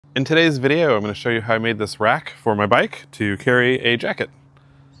In today's video, I'm going to show you how I made this rack for my bike to carry a jacket.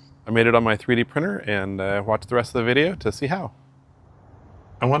 I made it on my 3D printer and watch the rest of the video to see how.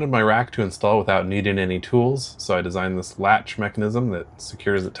 I wanted my rack to install without needing any tools, so I designed this latch mechanism that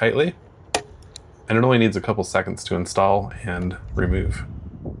secures it tightly. And it only needs a couple seconds to install and remove.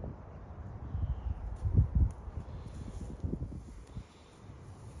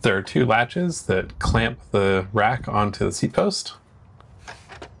 There are two latches that clamp the rack onto the seat post.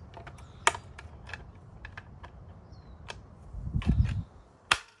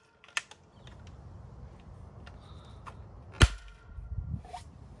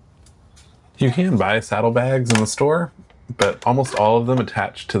 You can buy saddlebags in the store, but almost all of them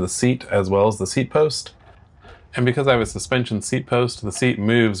attach to the seat as well as the seat post. And because I have a suspension seat post, the seat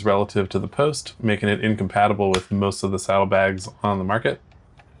moves relative to the post, making it incompatible with most of the saddlebags on the market.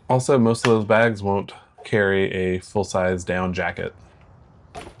 Also, most of those bags won't carry a full-size down jacket.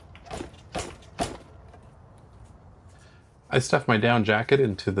 I stuffed my down jacket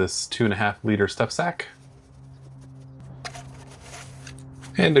into this 2.5-liter stuff sack.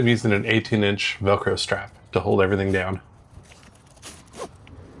 And I'm using an 18-inch Velcro strap to hold everything down.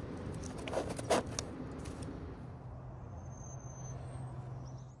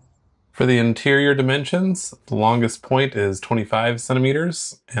 For the interior dimensions, the longest point is 25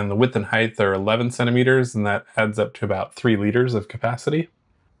 centimeters, and the width and height are 11 centimeters, and that adds up to about 3 liters of capacity.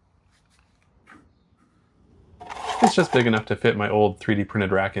 It's just big enough to fit my old 3D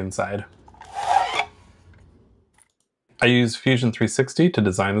printed rack inside. I used Fusion 360 to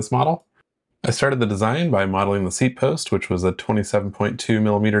design this model. I started the design by modeling the seat post, which was a 27.2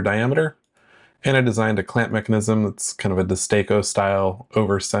 millimeter diameter, and I designed a clamp mechanism that's kind of a Destaco style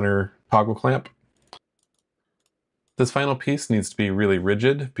over center toggle clamp. This final piece needs to be really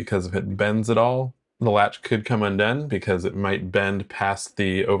rigid because if it bends at all, the latch could come undone because it might bend past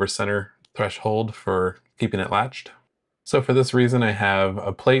the over center threshold for keeping it latched. So for this reason, I have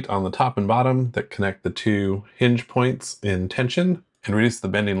a plate on the top and bottom that connect the two hinge points in tension and reduce the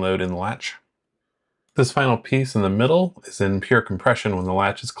bending load in the latch. This final piece in the middle is in pure compression when the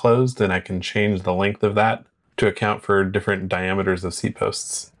latch is closed, and I can change the length of that to account for different diameters of seat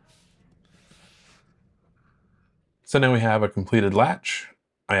posts. So now we have a completed latch.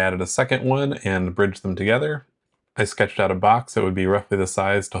 I added a second one and bridged them together. I sketched out a box that would be roughly the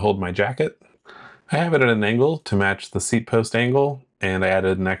size to hold my jacket. I have it at an angle to match the seat post angle, and I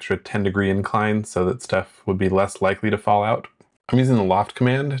added an extra 10-degree incline so that stuff would be less likely to fall out. I'm using the loft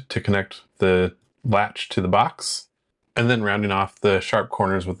command to connect the latch to the box, and then rounding off the sharp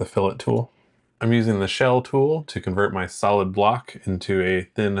corners with the fillet tool. I'm using the shell tool to convert my solid block into a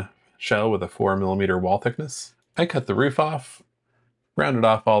thin shell with a 4 millimeter wall thickness. I cut the roof off, rounded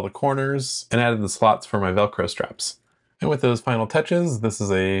off all the corners, and added the slots for my Velcro straps. And with those final touches, this is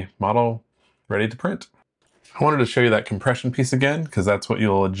a model ready to print. I wanted to show you that compression piece again because that's what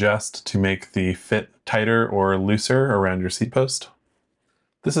you'll adjust to make the fit tighter or looser around your seat post.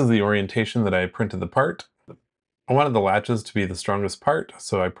 This is the orientation that I printed the part. I wanted the latches to be the strongest part,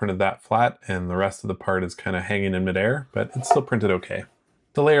 so I printed that flat, and the rest of the part is kind of hanging in midair, but it's still printed okay.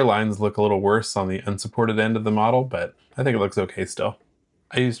 The layer lines look a little worse on the unsupported end of the model, but I think it looks okay still.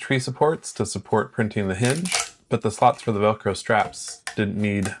 I used tree supports to support printing the hinge, but the slots for the Velcro straps didn't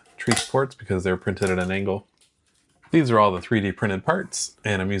need tree supports because they're printed at an angle. These are all the 3D printed parts,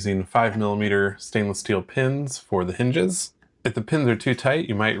 and I'm using 5 millimeter stainless steel pins for the hinges. If the pins are too tight,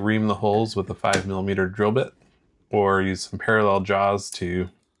 you might ream the holes with a 5 millimeter drill bit, or use some parallel jaws to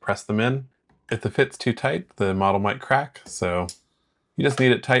press them in. If the fit's too tight, the model might crack, so you just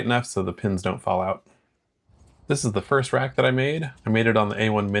need it tight enough so the pins don't fall out. This is the first rack that I made. I made it on the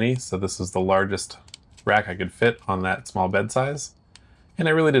A1 Mini, so this is the largest rack I could fit on that small bed size. And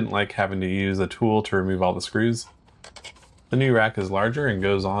I really didn't like having to use a tool to remove all the screws. The new rack is larger and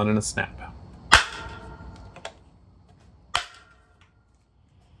goes on in a snap.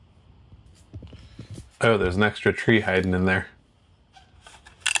 Oh, there's an extra tree hiding in there.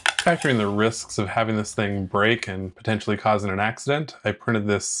 Factoring the risks of having this thing break and potentially causing an accident, I printed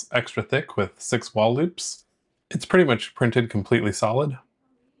this extra thick with 6 wall loops. It's pretty much printed completely solid.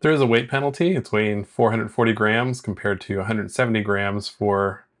 There is a weight penalty. It's weighing 440 grams compared to 170 grams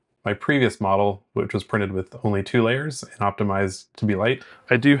for my previous model, which was printed with only 2 layers and optimized to be light.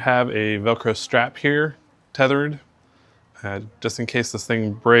 I do have a Velcro strap here, tethered, just in case this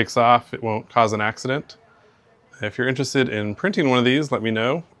thing breaks off, it won't cause an accident. If you're interested in printing one of these, let me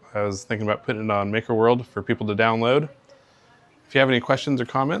know. I was thinking about putting it on MakerWorld for people to download. If you have any questions or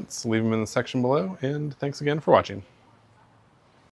comments, leave them in the section below, and thanks again for watching.